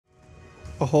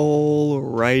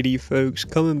Alrighty folks,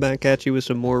 coming back at you with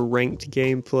some more ranked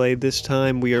gameplay. This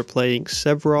time we are playing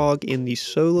Sevarog in the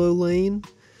solo lane.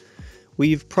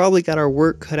 We've probably got our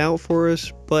work cut out for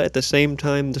us, but at the same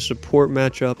time the support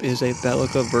matchup is a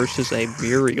Bellica versus a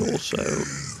Muriel, so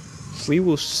we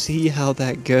will see how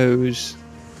that goes.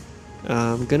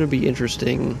 Gonna be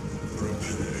interesting.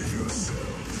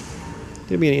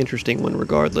 Gonna be an interesting one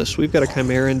regardless. We've got a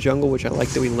Chimera in jungle, which I like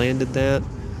that we landed that.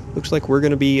 Looks like we're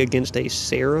going to be against a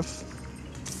Seraph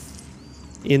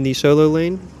in the solo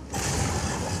lane.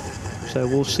 So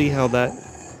we'll see how that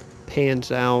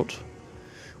pans out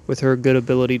with her good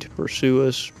ability to pursue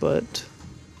us, but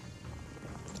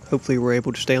hopefully we're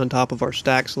able to stay on top of our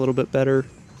stacks a little bit better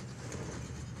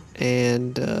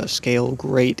and scale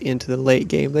great into the late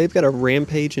game. They've got a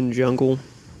Rampage in jungle,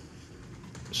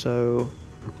 so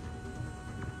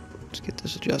let's get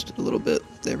this adjusted a little bit.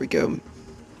 There we go.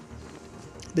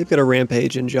 They've got a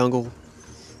Rampage in jungle.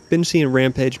 Been seeing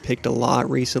Rampage picked a lot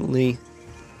recently.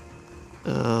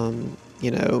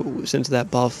 You know, since that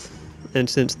buff and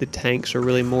since the tanks are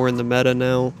really more in the meta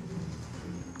now,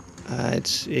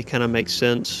 it kind of makes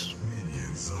sense.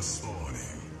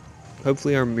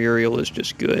 Hopefully our Muriel is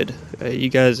just good. You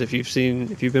guys, if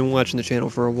you've been watching the channel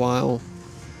for a while,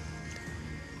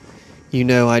 you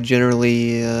know I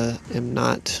generally am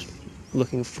not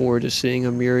looking forward to seeing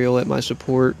a Muriel at my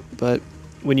support, but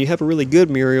when you have a really good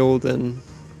Muriel, then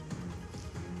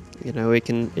you know it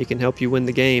can help you win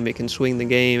the game. It can swing the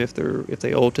game if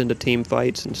they ult into team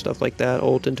fights and stuff like that,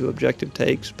 ult into objective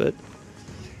takes. But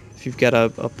if you've got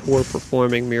a poor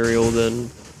performing Muriel,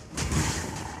 then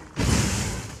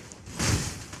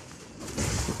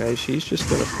okay, she's just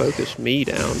gonna focus me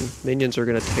down. Minions are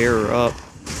gonna tear her up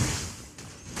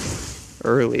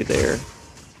early there.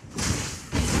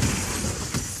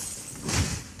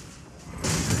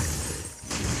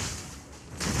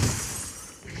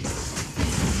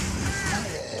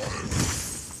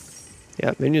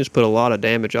 Yeah, minions put a lot of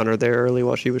damage on her there early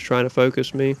while she was trying to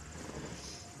focus me.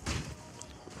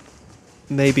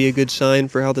 Maybe a good sign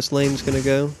for how this lane's gonna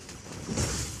go.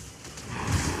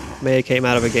 May came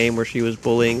out of a game where she was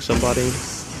bullying somebody.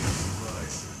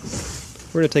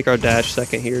 We're gonna take our dash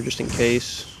second here just in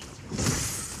case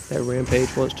that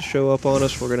Rampage wants to show up on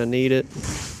us. We're gonna need it.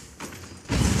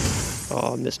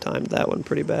 Oh, I mistimed that one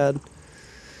pretty bad.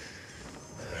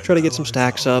 Try to get some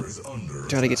stacks up.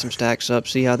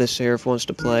 See how this Seraph wants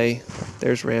to play.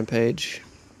 There's Rampage.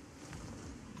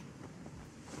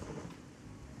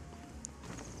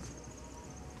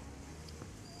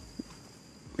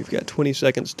 We've got 20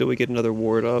 seconds till we get another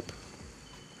ward up.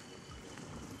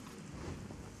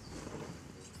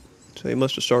 So he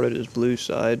must have started his blue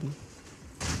side.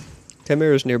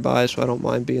 Chimera's nearby, so I don't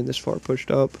mind being this far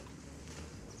pushed up.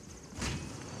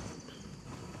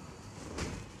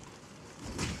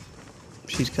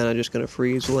 She's kind of just going to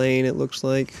freeze lane, it looks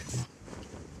like.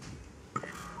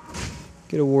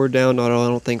 Get a ward down. No, I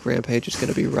don't think Rampage is going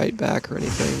to be right back or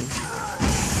anything.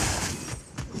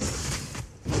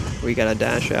 We got to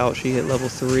dash out. She hit level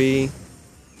 3.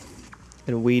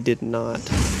 And we did not.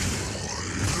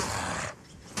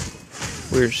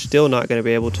 We're still not going to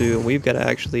be able to. And we've got to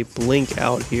actually blink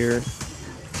out here.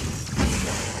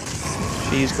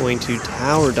 She's going to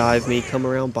tower dive me, come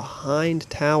around behind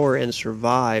tower, and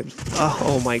survive.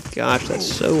 Oh my gosh, that's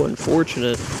so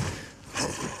unfortunate.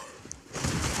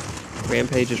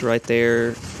 Rampage is right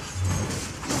there.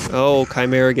 Oh,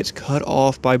 Chimera gets cut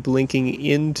off by blinking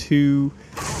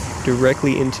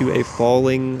directly into a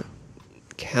falling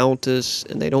Countess,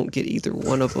 and they don't get either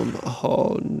one of them.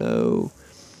 Oh no.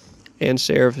 And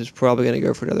Seraph is probably going to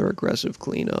go for another aggressive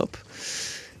cleanup.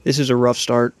 This is a rough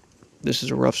start.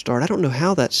 I don't know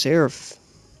how that Seraph...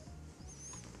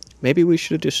 Maybe we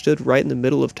should have just stood right in the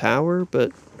middle of tower,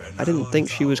 but I didn't think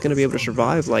she was going to be able to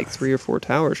survive like 3 or 4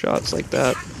 tower shots like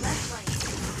that.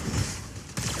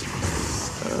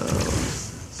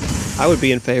 I would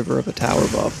be in favor of a tower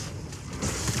buff.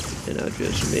 You know,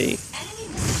 just me.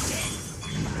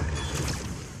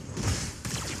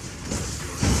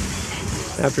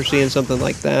 After seeing something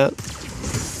like that,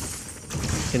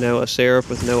 you know, a Seraph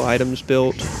with no items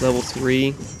built, level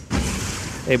 3,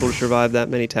 able to survive that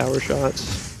many tower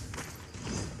shots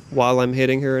while I'm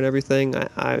hitting her and everything,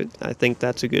 I think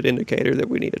that's a good indicator that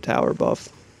we need a tower buff.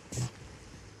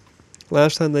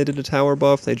 Last time they did a tower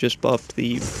buff, they just buffed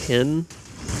the pin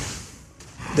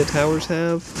that towers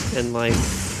have, and like,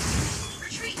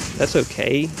 that's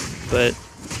okay, but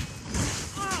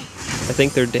I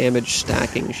think their damage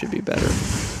stacking should be better.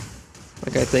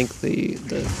 Like, I think the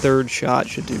third shot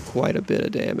should do quite a bit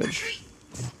of damage.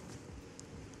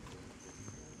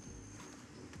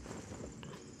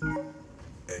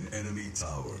 An enemy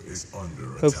tower is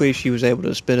under Hopefully attack. she was able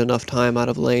to spend enough time out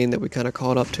of lane that we kind of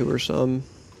caught up to her some.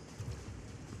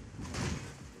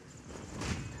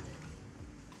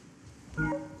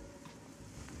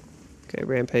 Okay,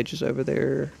 Rampage is over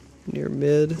there near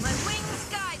mid. My wings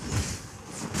guide.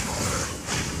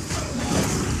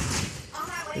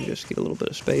 And just get a little bit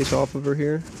of space off of her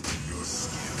here. Your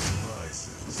skill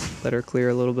rises. Let her clear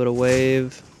a little bit of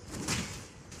wave.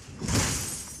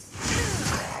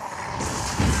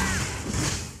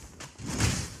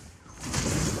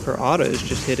 Her autos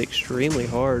just hit extremely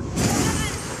hard.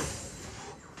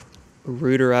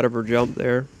 Root her out of her jump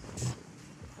there.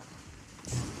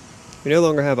 We no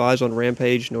longer have eyes on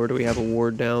Rampage, nor do we have a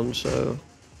ward down, so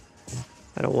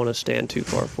I don't want to stand too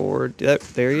far forward.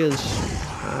 There he is.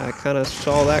 I kind of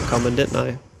saw that coming, didn't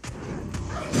I?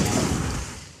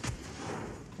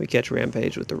 We catch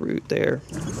Rampage with the root there,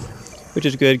 which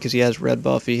is good because he has red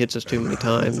buff. He hits us too many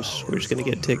times. We're just going to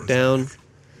get ticked down.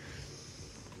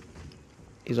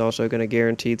 He's also going to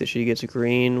guarantee that she gets a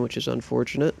green, which is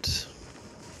unfortunate.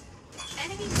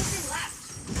 Enemy moving left.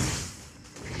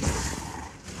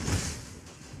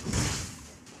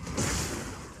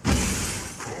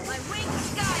 My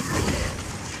wings guide.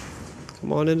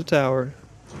 Come on into tower.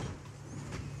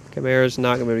 Chimera's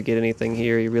not going to be able to get anything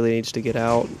here. He really needs to get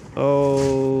out.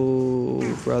 Oh,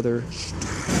 brother.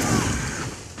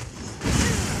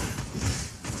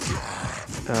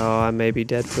 Oh, I may be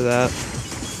dead for that.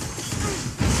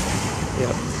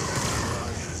 Yep.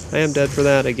 I am dead for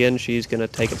that. Again, she's going to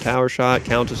take a tower shot.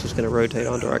 Countess is going to rotate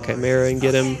onto our Chimera and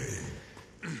get him.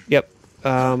 Yep.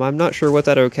 I'm not sure what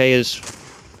that okay is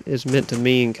meant to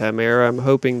mean, Chimera. I'm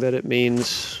hoping that it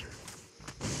means,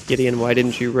 Gideon, why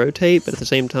didn't you rotate? But at the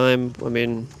same time, I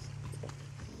mean,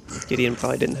 Gideon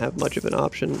probably didn't have much of an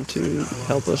option to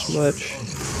help us much.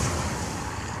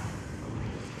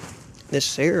 This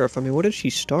Seraph, I mean, what did she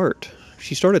start?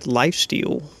 She started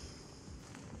lifesteal.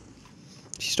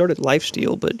 She started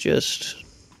lifesteal, but just,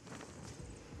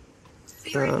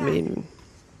 I mean,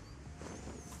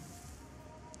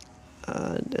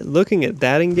 looking at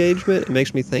that engagement, it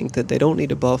makes me think that they don't need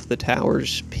to buff the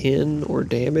tower's pin or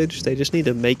damage. They just need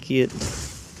to make it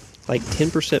like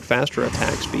 10% faster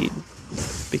attack speed,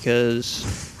 because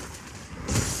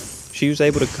she was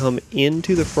able to come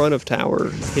into the front of tower,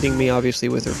 hitting me obviously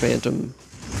with her phantom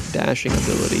dashing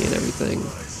ability and everything.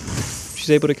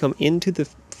 She's able to come into the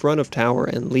front of tower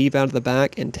and leave out of the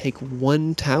back and take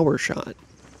one tower shot.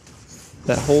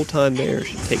 That whole time there,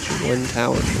 she takes one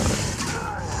tower shot.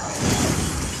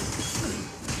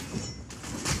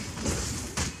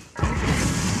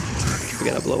 We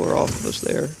gotta blow her off of us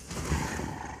there.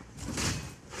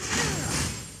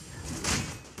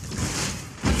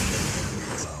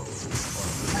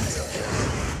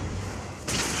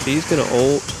 She's gonna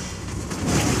ult.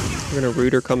 We're gonna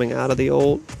root her coming out of the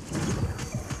ult.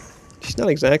 She's not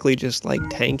exactly just like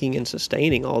tanking and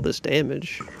sustaining all this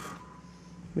damage.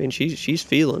 I mean, she's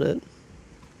feeling it.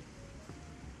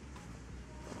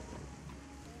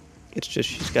 It's just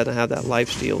she's got to have that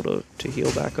lifesteal to heal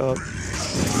back up.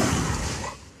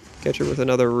 Catch her with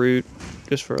another root,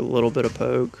 just for a little bit of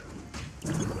poke.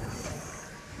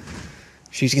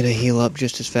 She's gonna heal up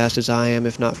just as fast as I am,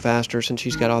 if not faster, since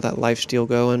she's got all that lifesteal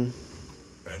going.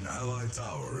 An allied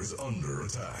tower is under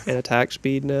attack. And attack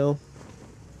speed now.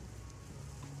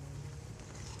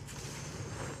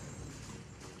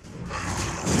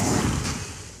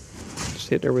 Just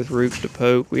hitting her with roots to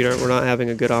poke. We're not having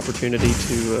a good opportunity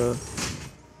to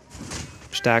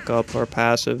stack up our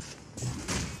passive.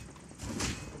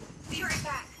 Be right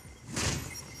back.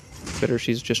 Better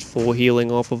she's just full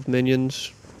healing off of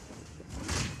minions.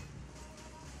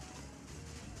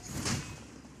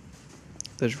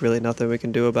 There's really nothing we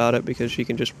can do about it because she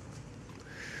can just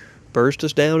burst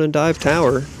us down and dive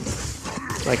tower.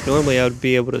 Like normally I would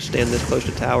be able to stand this close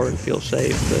to tower and feel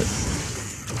safe, but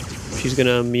she's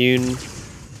gonna immune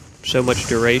so much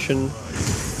duration,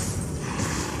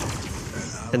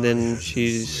 and then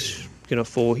she's gonna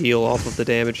full heal off of the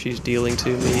damage she's dealing to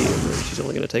me, and then she's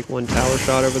only gonna take one tower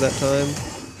shot over that time.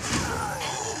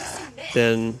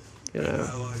 Then, you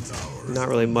know, not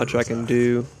really much I can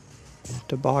do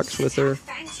to box with her.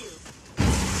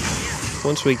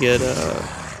 Once we get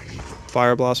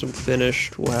Fire Blossom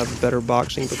finished, we'll have better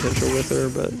boxing potential with her,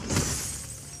 but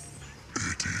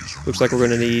looks like we're going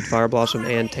to need Fire Blossom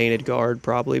and Tainted Guard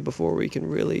probably before we can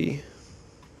really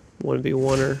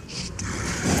 1v1 her.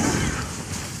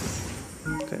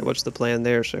 Okay, what's the plan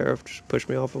there, Seraph? Just push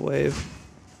me off a wave.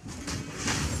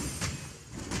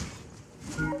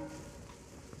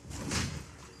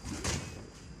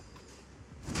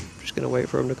 Just gonna wait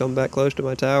for him to come back close to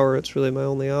my tower. It's really my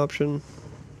only option.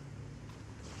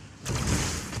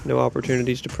 No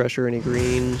opportunities to pressure any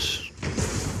greens.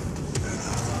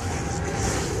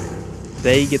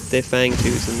 They get their Fang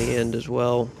Tooth in the end as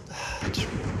well. It's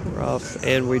rough.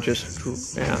 And we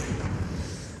just, yeah,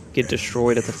 get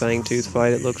destroyed at the Fang Tooth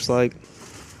fight, it looks like.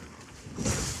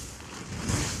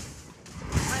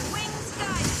 My wings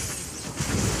guide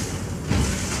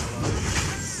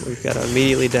me. We've got to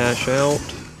immediately dash out.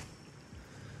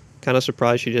 Kind of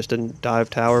surprised she just didn't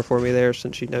dive tower for me there,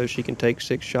 since she knows she can take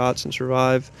 6 shots and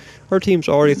survive. Our team's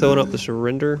already throwing up the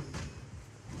surrender,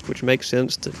 which makes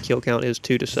sense. The kill count is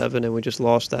 2 to 7, and we just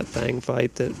lost that Fang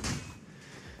fight that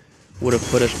would have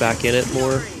put us back in it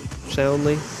more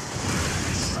soundly.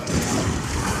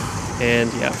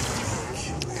 And yeah,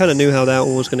 kind of knew how that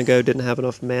one was going to go. Didn't have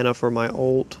enough mana for my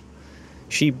ult.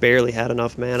 She barely had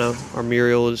enough mana. Our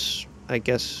Muriel is, I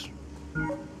guess,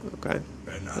 okay.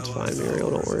 That's fine, Muriel,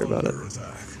 don't worry about it.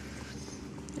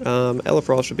 Ella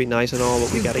Frost would be nice and all,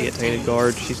 but we gotta get Tainted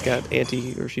Guard. She's got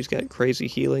she's got crazy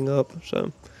healing up,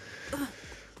 so.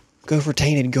 Go for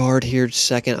Tainted Guard here,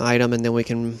 second item, and then we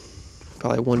can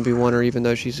probably 1v1 her, even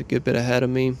though she's a good bit ahead of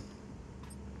me.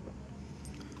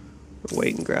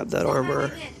 Wait and grab that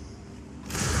armor.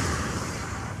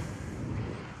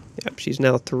 Yep, she's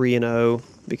now 3-0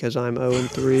 because I'm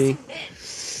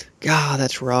 0-3. God,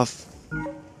 that's rough.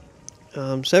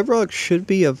 Sevarog should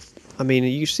be I mean,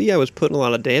 you see I was putting a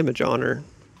lot of damage on her.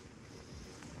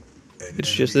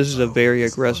 It's just, this is a very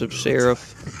aggressive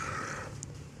Seraph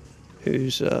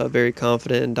who's very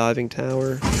confident in diving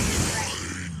tower.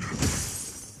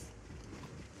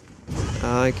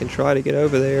 I can try to get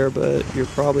over there, but you're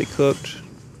probably cooked.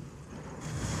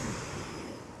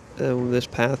 This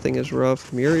pathing is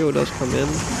rough. Muriel does come in.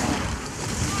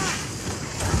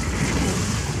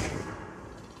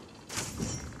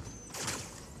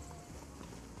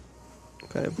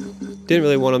 Okay. Didn't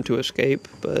really want him to escape,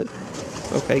 but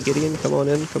okay, Gideon, come on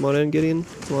in, Gideon,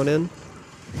 come on in.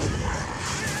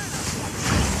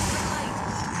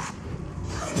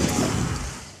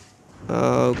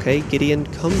 Okay, Gideon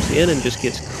comes in and just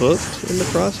gets cooked in the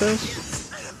process.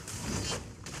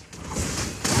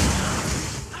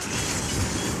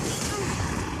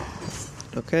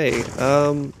 Okay,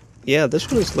 yeah,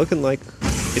 this one is looking like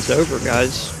it's over,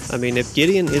 guys. I mean, if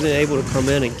Gideon isn't able to come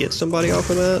in and get somebody off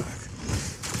of that,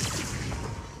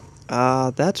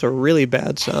 that's a really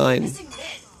bad sign.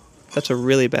 That's a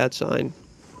really bad sign.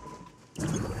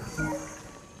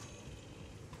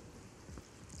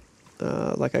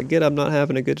 Like, I get I'm not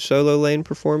having a good solo lane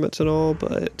performance and all,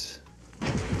 but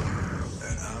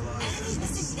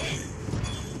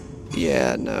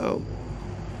yeah, no.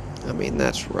 I mean,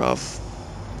 that's rough.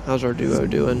 How's our duo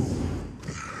doing?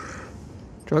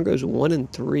 Drungo's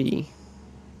 1-3.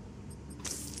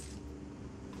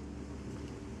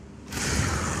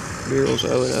 Muriel's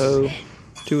 0-0.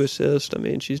 2 assists. I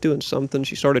mean, she's doing something.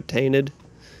 She started Tainted.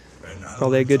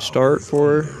 Probably a good start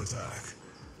for her.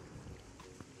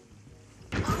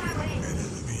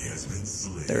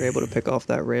 They're able to pick off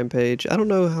that rampage. I don't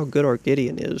know how good our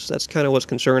Gideon is. That's kind of what's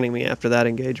concerning me after that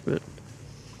engagement.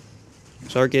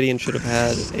 So our Gideon should have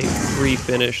had a free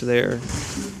finish there.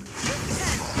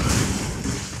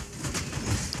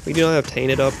 We do not have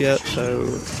Tainted up yet,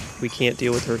 so we can't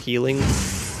deal with her healing.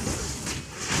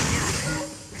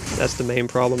 That's the main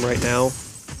problem right now,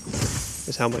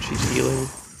 is how much she's healing.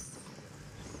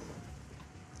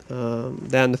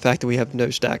 That and the fact that we have no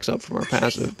stacks up from our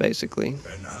passive, basically. An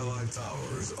allied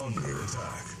tower is under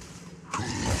attack.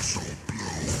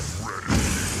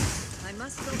 I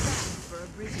must go back for a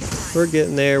brief time. We're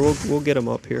getting there. We'll get them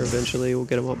up here eventually. We'll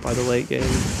get them up by the late game.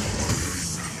 Enemy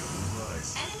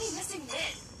missing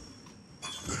mid.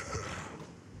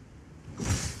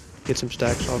 Get some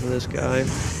stacks off of this guy.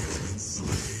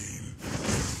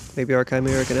 Maybe our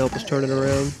Chimera can help us turn it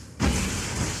around.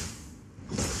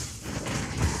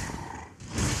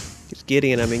 It's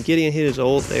Gideon. I mean, Gideon hit his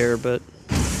ult there, but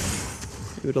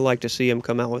we would have liked to see him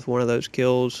come out with one of those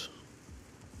kills.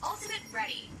 Ultimate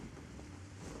ready.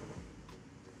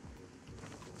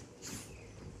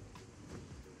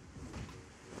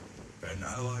 An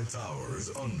allied tower is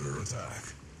under attack.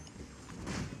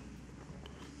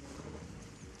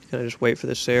 Can I just wait for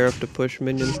the Seraph to push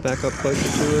minions back up closer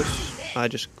to us? I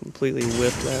just completely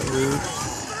whiffed that root.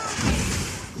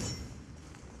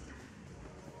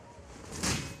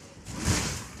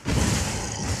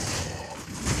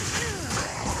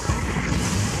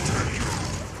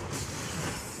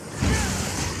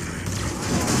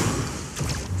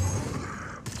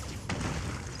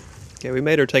 Okay, we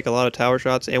made her take a lot of tower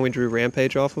shots, and we drew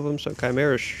Rampage off of them, so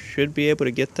Chimera should be able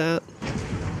to get that.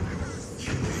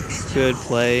 Good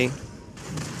play.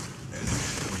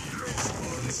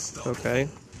 Okay.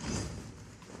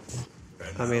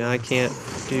 I mean, I can't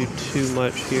do too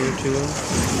much here to him.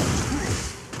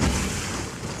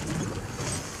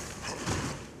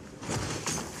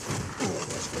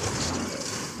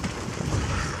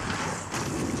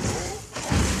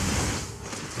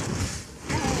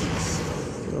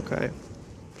 Okay.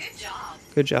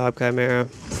 Good job, Chimera.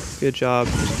 Good job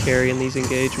just carrying these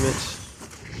engagements.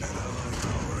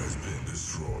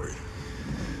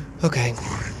 Okay.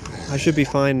 I should be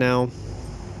fine now.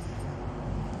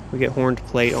 We get horned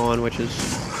plate on, which is...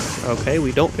 Okay,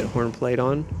 we don't get horned plate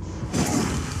on.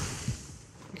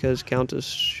 Because Countess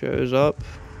shows up.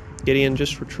 Gideon,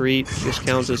 just retreat. This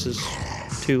Countess is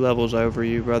 2 levels over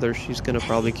you, brother. She's gonna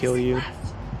probably kill you.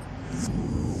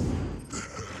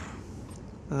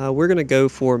 We're gonna go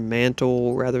for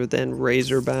Mantle rather than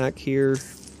Razorback here.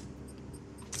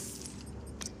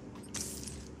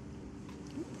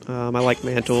 I like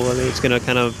Mantle. I mean, it's gonna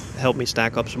kind of help me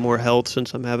stack up some more health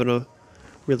since I'm having a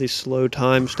really slow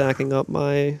time stacking up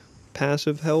my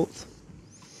passive health.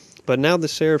 But now the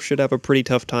Seraph should have a pretty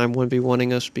tough time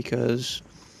 1v1ing us because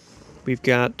we've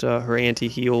got her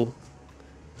anti-heal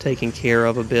taken care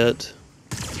of a bit.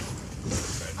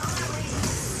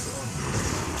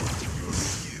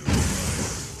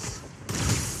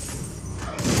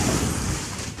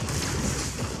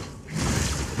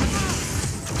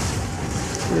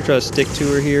 We're gonna try to stick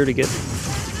to her here to get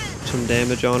some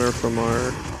damage on her from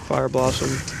our Fire Blossom.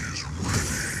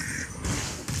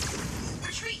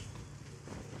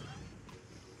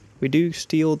 We do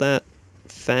steal that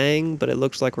Fang, but it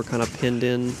looks like we're kind of pinned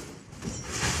in.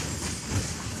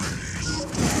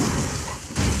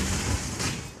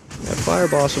 That Fire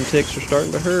Blossom ticks are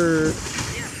starting to hurt.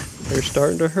 They're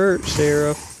starting to hurt,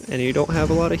 Seraph, and you don't have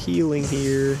a lot of healing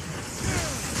here.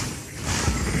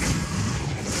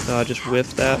 I just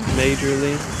whiffed that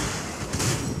majorly.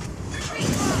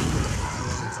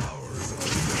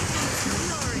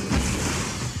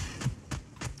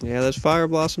 Yeah, those Fire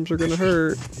Blossoms are gonna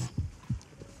hurt.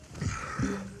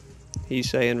 He's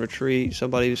saying retreat.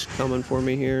 Somebody's coming for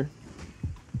me here.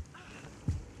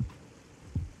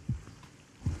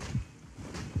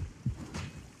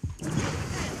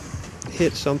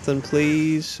 Hit something,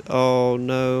 please. Oh,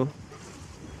 no.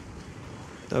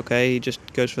 Okay, he just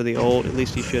goes for the ult. At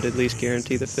least he should at least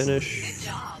guarantee the finish.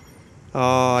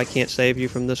 Oh, I can't save you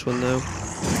from this one, though.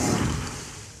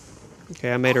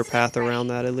 Okay, I made her path around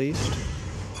that at least.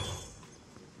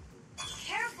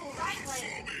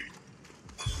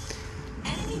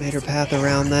 Made her path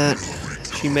around that.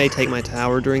 She may take my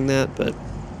tower during that, but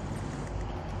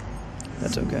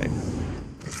that's okay.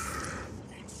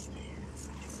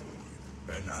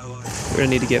 We're gonna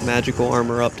need to get magical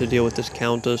armor up to deal with this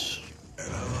Countess.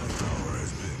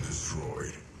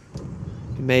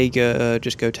 You may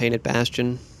just go Tainted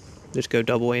Bastion. Just go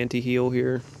double anti-heal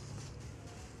here.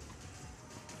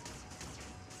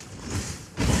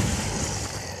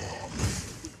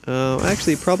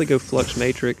 Actually, probably go Flux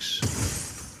Matrix.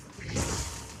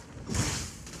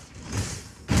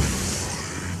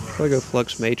 Probably go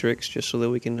Flux Matrix just so that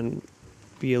we can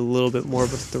be a little bit more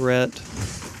of a threat.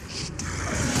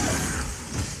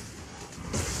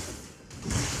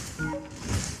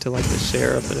 To like the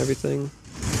Seraph and everything.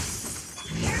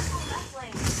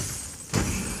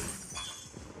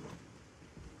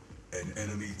 An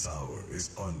enemy tower is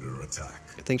under attack.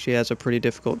 I think she has a pretty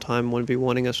difficult time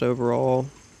 1v1ing us overall.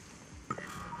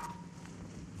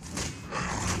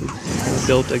 Kind of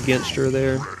built against her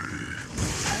there.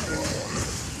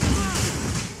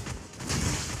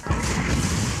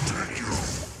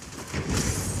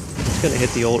 Just gonna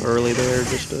hit the ult early there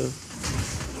just to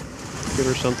give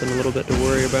her something a little bit to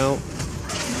worry about.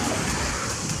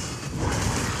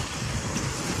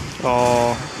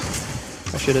 Oh,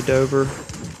 I should have dove her.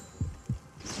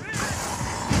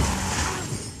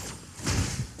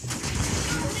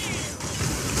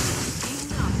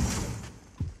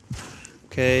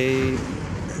 Okay,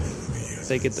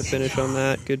 they get the finish on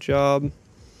that. Good job.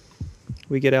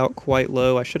 We get out quite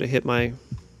low. I should have hit my...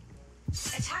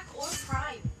 Attack or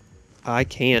prime. I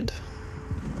can't.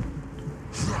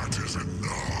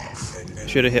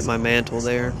 Should have hit my mantle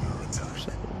there.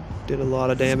 So, did a lot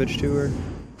of damage to her.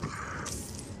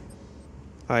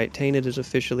 Alright, Tainted is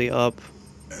officially up.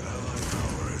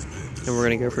 And we're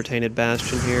going to go for Tainted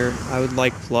Bastion here. I would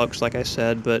like Flux, like I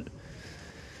said, but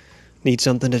need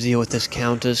something to deal with this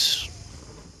Countess.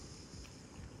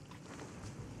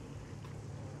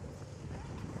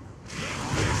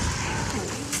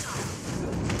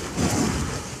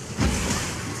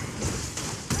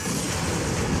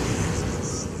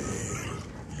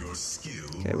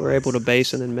 Okay, we're able to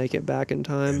base and then make it back in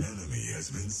time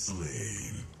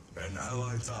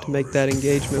to make that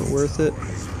engagement worth it.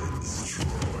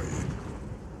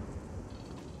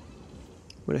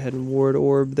 Went ahead and ward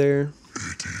orb there.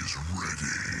 It is ready.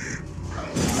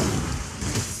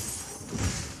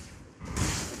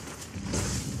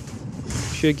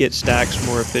 Should get stacks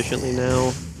more efficiently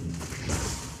now.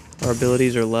 Our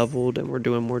abilities are leveled and we're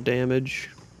doing more damage.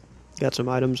 Got some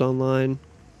items online.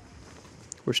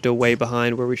 We're still way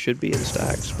behind where we should be in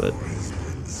stacks, but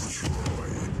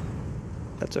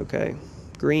that's okay.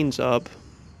 Green's up.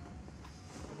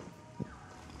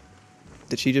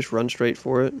 Did she just run straight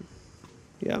for it?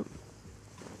 Yeah.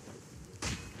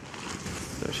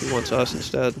 No, she wants us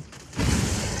instead.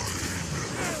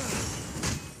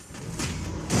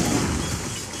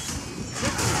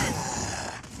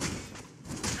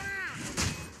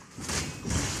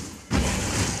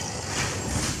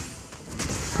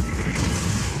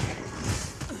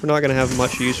 We're not going to have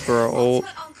much use for our ult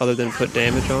other than put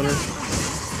damage on her.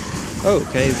 Oh,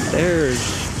 okay, there's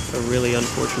a really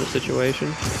unfortunate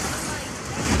situation.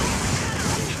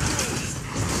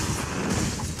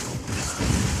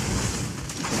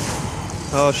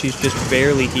 Oh, she's just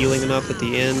barely healing enough at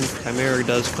the end. Chimera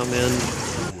does come in.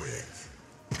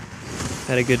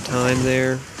 Had a good time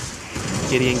there.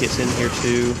 Gideon gets in here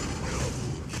too.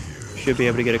 Should be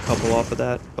able to get a couple off of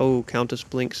that. Oh, Countess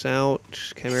blinks out.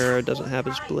 Chimera doesn't have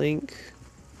his blink.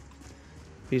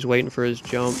 He's waiting for his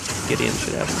jump. Gideon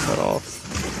should have him cut off.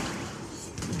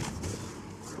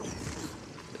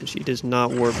 And she does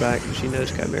not ward back because she knows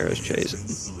Chimera's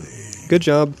chasing. Good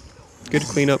job. Good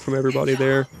cleanup from everybody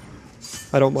there.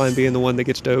 I don't mind being the one that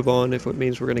gets dove on if it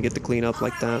means we're going to get the cleanup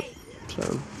like that. So,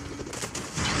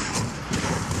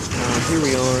 here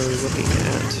we are looking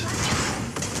at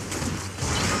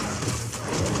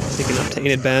picking up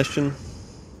Tainted Bastion.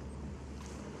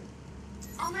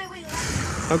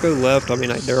 I'll go left. I mean,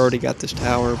 they already got this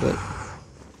tower, but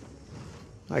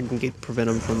I can prevent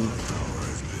them from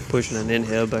pushing an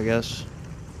inhib, I guess.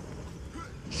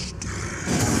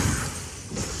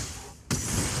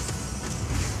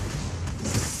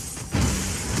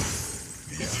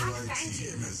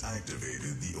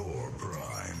 Activated the Ore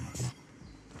Prime.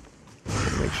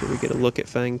 Make sure we get a look at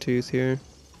Fangtooth here.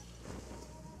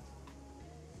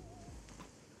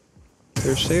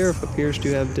 Their Seraph appears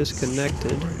to have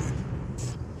disconnected.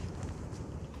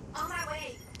 On my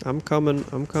way. I'm coming,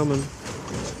 I'm coming.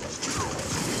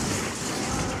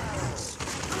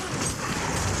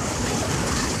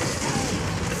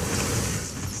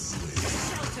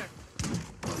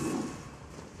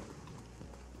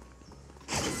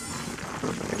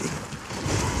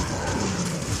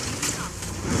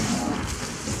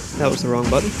 That was the wrong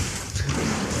button.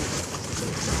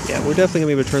 Yeah, we're definitely going to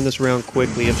be able to turn this around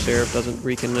quickly if Seraph doesn't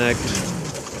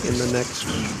reconnect in the next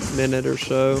minute or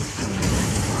so.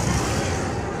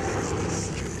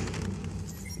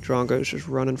 Drongo's just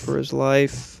running for his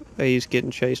life. He's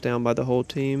getting chased down by the whole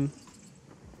team.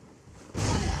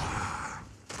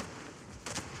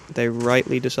 They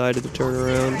rightly decided to turn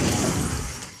around.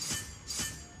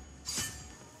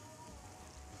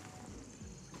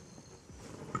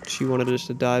 She wanted us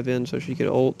to dive in so she could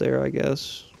ult there, I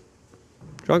guess.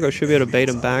 Drongo should be able to bait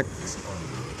him back.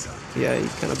 Yeah, he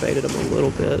kind of baited him a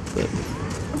little bit, but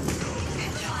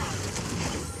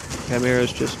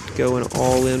Chimera's just going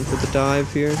all in for the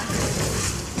dive here.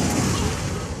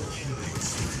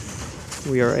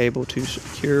 We are able to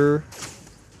secure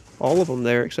all of them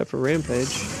there except for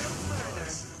Rampage.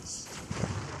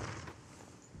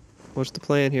 What's the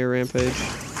plan here, Rampage?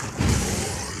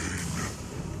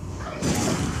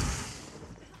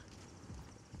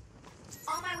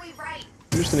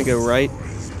 I'm just going to go right.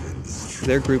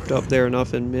 They're grouped up there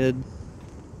enough in mid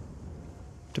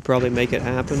to probably make it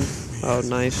happen. Oh,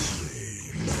 nice.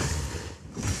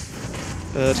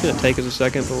 It's going to take us a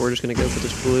second, but we're just going to go for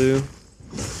this blue.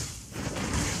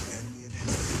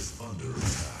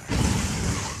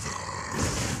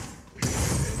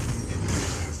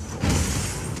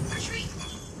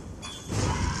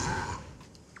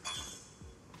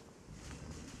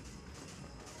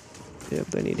 Yep,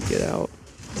 they need to get out.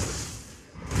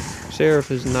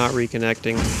 Seraph is not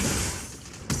reconnecting.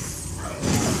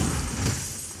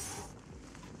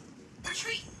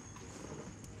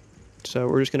 So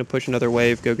we're just going to push another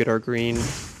wave, go get our green.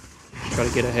 Try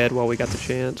to get ahead while we got the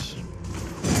chance.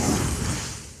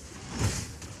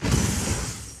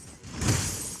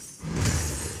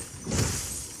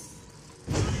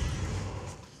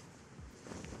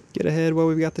 Get ahead while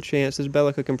we've got the chance. This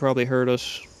Bellica can probably hurt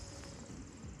us.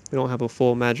 We don't have a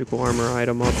full magical armor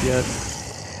item up yet.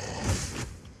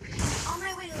 On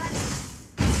my way,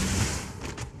 left.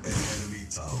 An enemy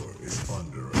tower is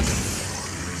under attack.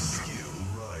 Skill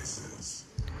rises.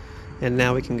 And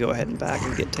now we can go ahead and back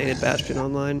and get Tainted Bastion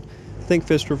online. I think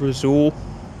Fist of Azul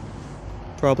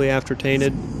Probably after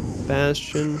Tainted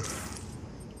Bastion.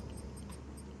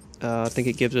 I think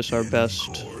it gives us our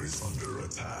best Core is under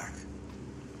attack.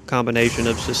 combination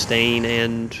of sustain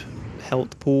and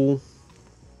health pool.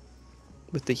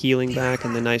 With the healing back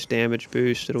and the nice damage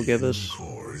boost it'll give us.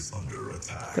 Core is under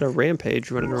attack. Got a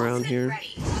Rampage running around here.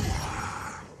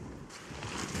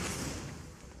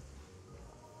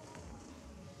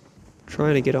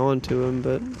 Trying to get onto him,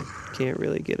 but can't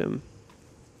really get him.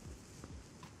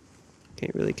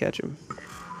 Can't really catch him.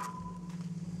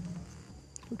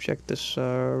 Check this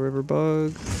river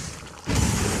bug.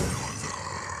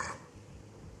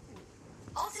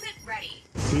 Ultimate ready.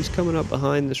 He's coming up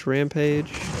behind this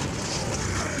Rampage.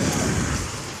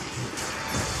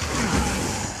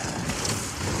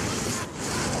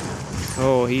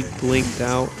 Oh, he blinked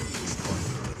out.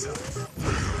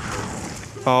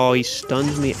 Oh, he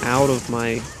stuns me out of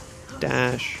my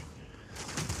dash.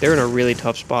 They're in a really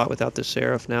tough spot without the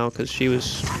Seraph now because she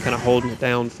was kind of holding it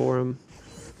down for him.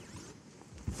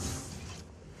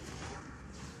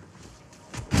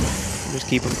 Just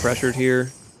keep him pressured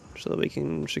here so that we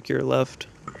can secure left.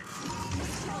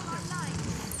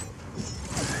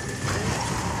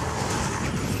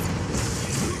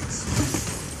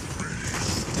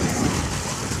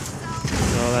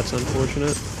 Oh, that's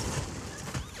unfortunate.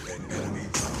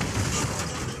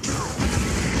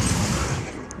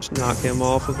 Just knock him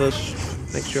off of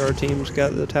us. Make sure our team's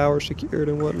got the tower secured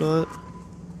and whatnot.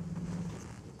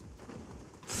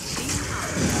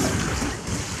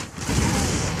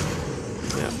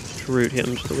 Yeah, just root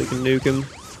him so that we can nuke him.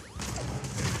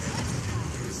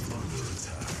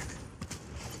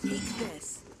 Take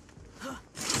this.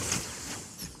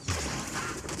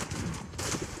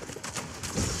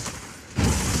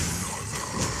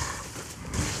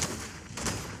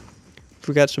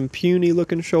 We got some puny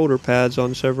looking shoulder pads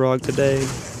on Sevarog today.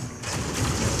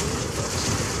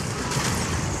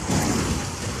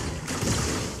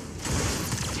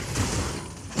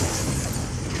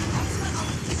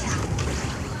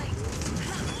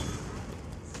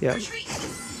 Yep.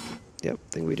 Yep, I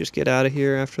think we just get out of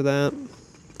here after that.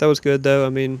 That was good though. I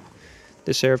mean,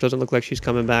 this Seraph doesn't look like she's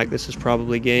coming back. This is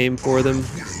probably game for them.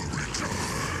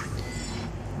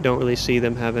 Don't really see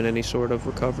them having any sort of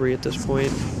recovery at this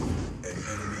point.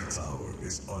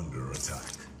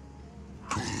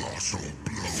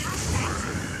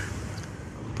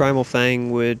 Primal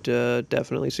Fang would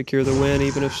definitely secure the win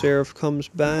even if Seraph comes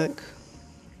back.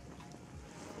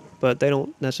 But they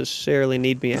don't necessarily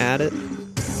need me at it.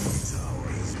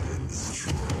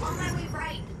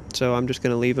 So I'm just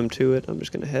going to leave him to it. I'm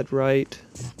just going to head right.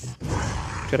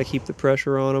 Try to keep the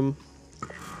pressure on him.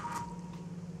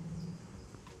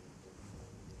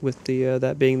 With the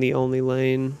that being the only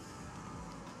lane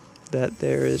that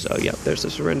there is. Oh, yeah, there's the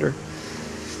surrender.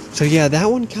 So yeah, that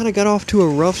one kind of got off to a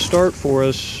rough start for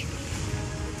us.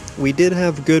 We did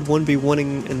have good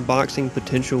 1v1ing and boxing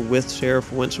potential with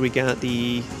Seraph. Once we got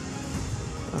the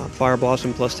Fire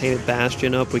Blossom plus Tainted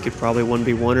Bastion up, we could probably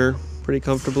 1v1 her pretty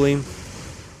comfortably.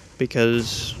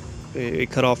 Because it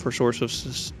cut off her source of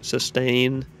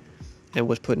sustain and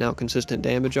was putting out consistent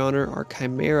damage on her. Our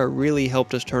Chimera really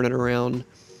helped us turn it around,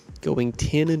 going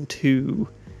 10-2.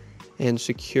 And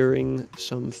securing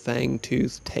some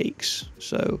Fangtooth takes.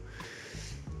 So,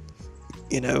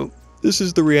 you know, this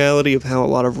is the reality of how a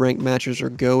lot of ranked matches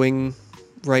are going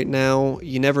right now.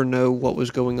 You never know what was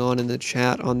going on in the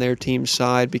chat on their team's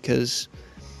side, because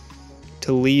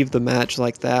to leave the match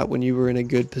like that when you were in a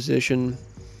good position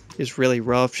is really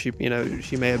rough. She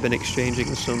may have been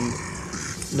exchanging some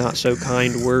not so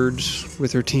kind words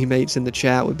with her teammates in the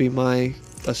chat would be my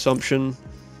assumption.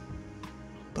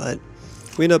 But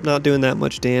we end up not doing that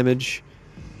much damage,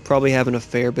 probably having a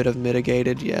fair bit of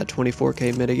mitigated, yeah,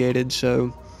 24k mitigated,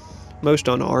 so most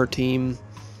on our team.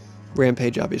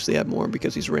 Rampage obviously had more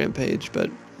because he's Rampage, but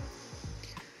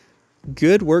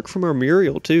good work from our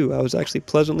Muriel too. I was actually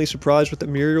pleasantly surprised with the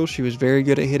Muriel. She was very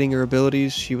good at hitting her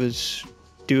abilities. She was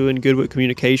doing good with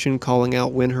communication, calling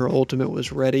out when her ultimate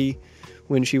was ready,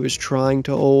 when she was trying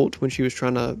to ult, when she was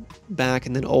trying to back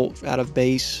and then ult out of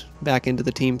base, back into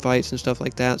the team fights and stuff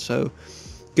like that, so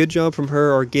good job from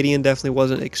her. Our Gideon definitely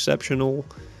wasn't exceptional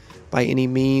by any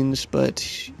means,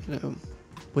 but you know,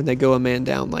 when they go a man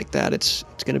down like that, it's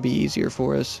going to be easier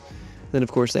for us. And then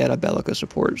of course they had a Bellica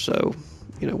support, so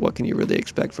you know, what can you really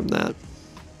expect from that?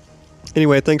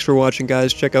 Anyway, thanks for watching,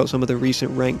 guys. Check out some of the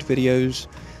recent ranked videos.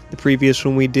 The previous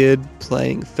one we did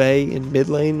playing Faye in mid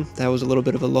lane, that was a little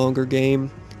bit of a longer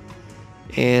game.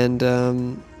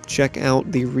 And check out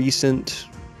the recent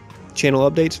channel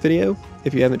updates video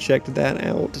if you haven't checked that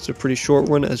out. It's a pretty short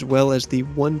one, as well as the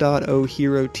 1.0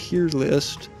 hero tier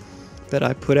list that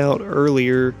I put out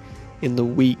earlier in the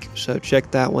week. So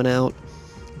check that one out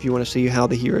if you want to see how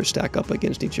the heroes stack up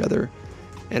against each other.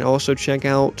 And also check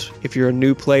out, if you're a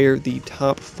new player, the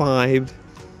top 5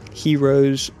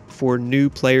 heroes for new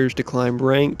players to climb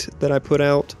ranked that I put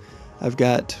out. I've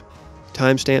got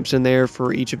timestamps in there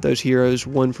for each of those heroes,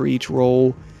 one for each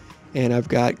role, and I've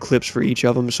got clips for each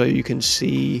of them so you can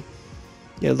see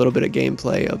a little bit of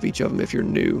gameplay of each of them if you're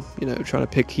new, trying to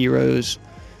pick heroes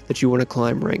that you want to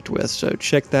climb ranked with. So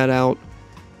check that out,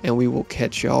 and we will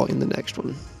catch y'all in the next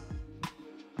one.